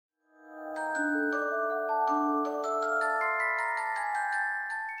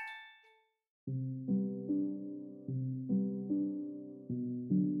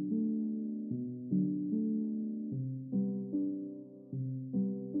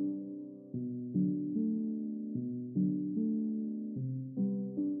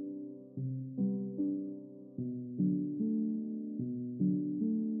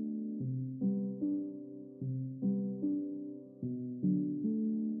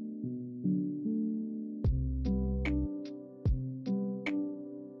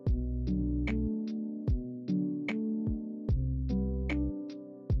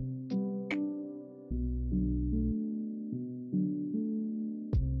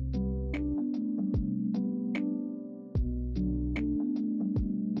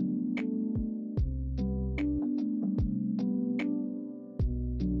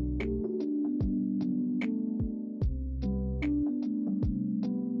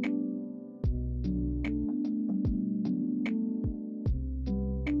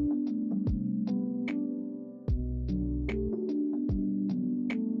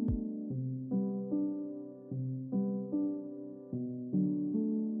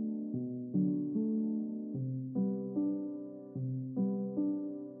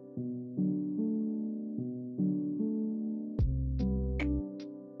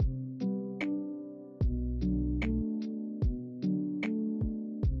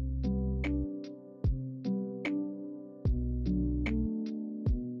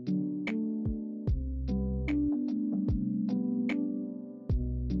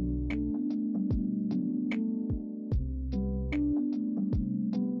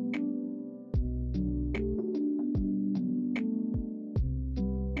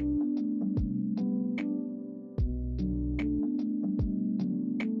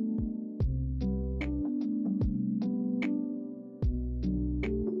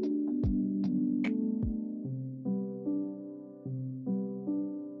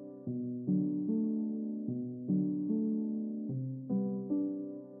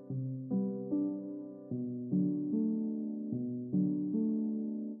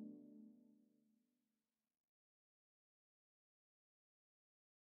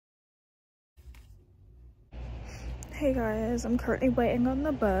Hey guys, I'm currently waiting on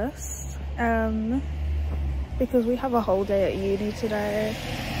the bus because we have a whole day at uni today.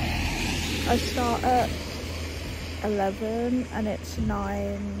 I start at 11 and it's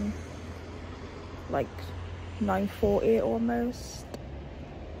 9:40 almost.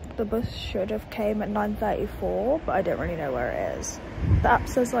 The bus should have came at 9:34, but I don't really know where it is. The app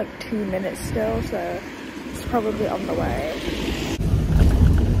says like 2 minutes still, so it's probably on the way.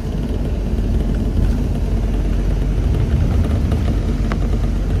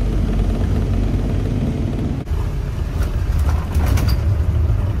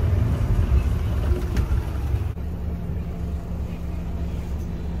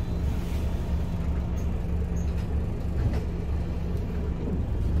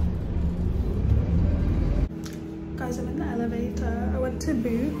 Guys, I'm in the elevator. I went to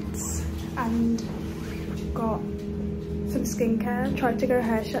Boots and got some skincare. Tried to go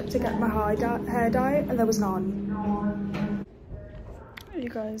hair shop to get my hair dye and there was none. You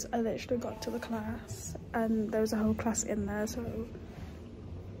guys, I literally got to the class and there was a whole class in there, so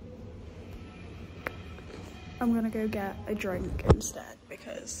I'm gonna go get a drink instead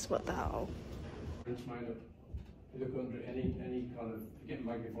because what the hell. If you look under any kind of, if you get a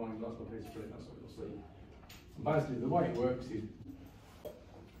magnifying glass or piece of it, that's what you'll see. And basically, the way it works is,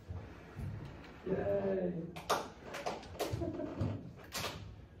 yay!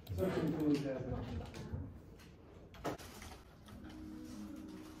 So simple as that.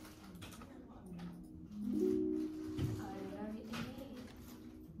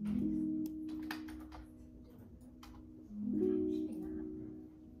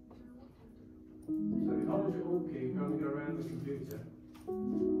 So if I was your all key, you're going to go around the computer.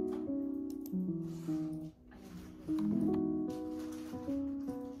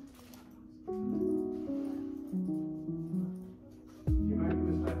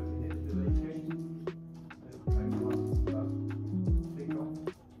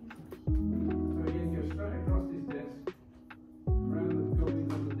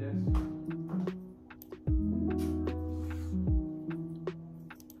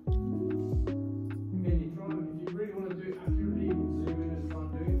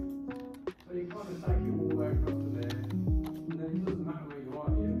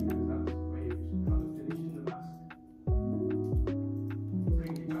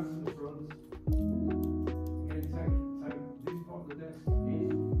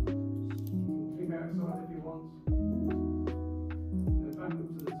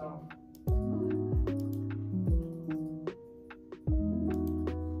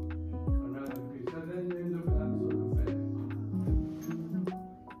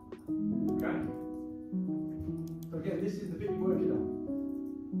 This is the bit you're working on.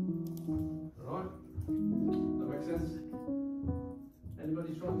 Alright? That makes sense?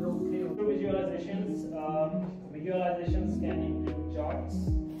 Anybody trying to build key on? Visualizations can include charts,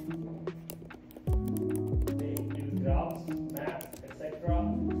 they include graphs, maps, etc.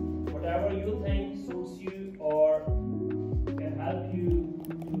 Whatever you think suits you or can help you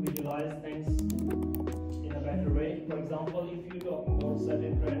to visualize things in a better way. For example, if you're talking about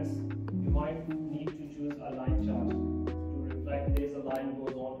certain trends, you might need to choose a line chart to reflect there's a line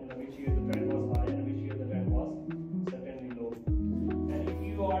goes on in which year the trend was high and which year the trend was certainly low. And if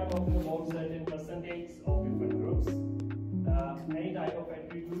you are talking about certain percentages of different groups, any type of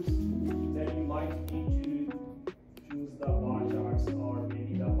attributes, then you might need to choose the bar charts or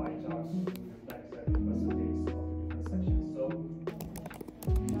maybe the pie charts to reflect certain percentages of different sections. So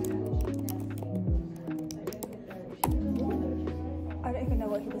I don't even know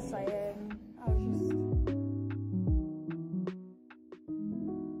what he was saying.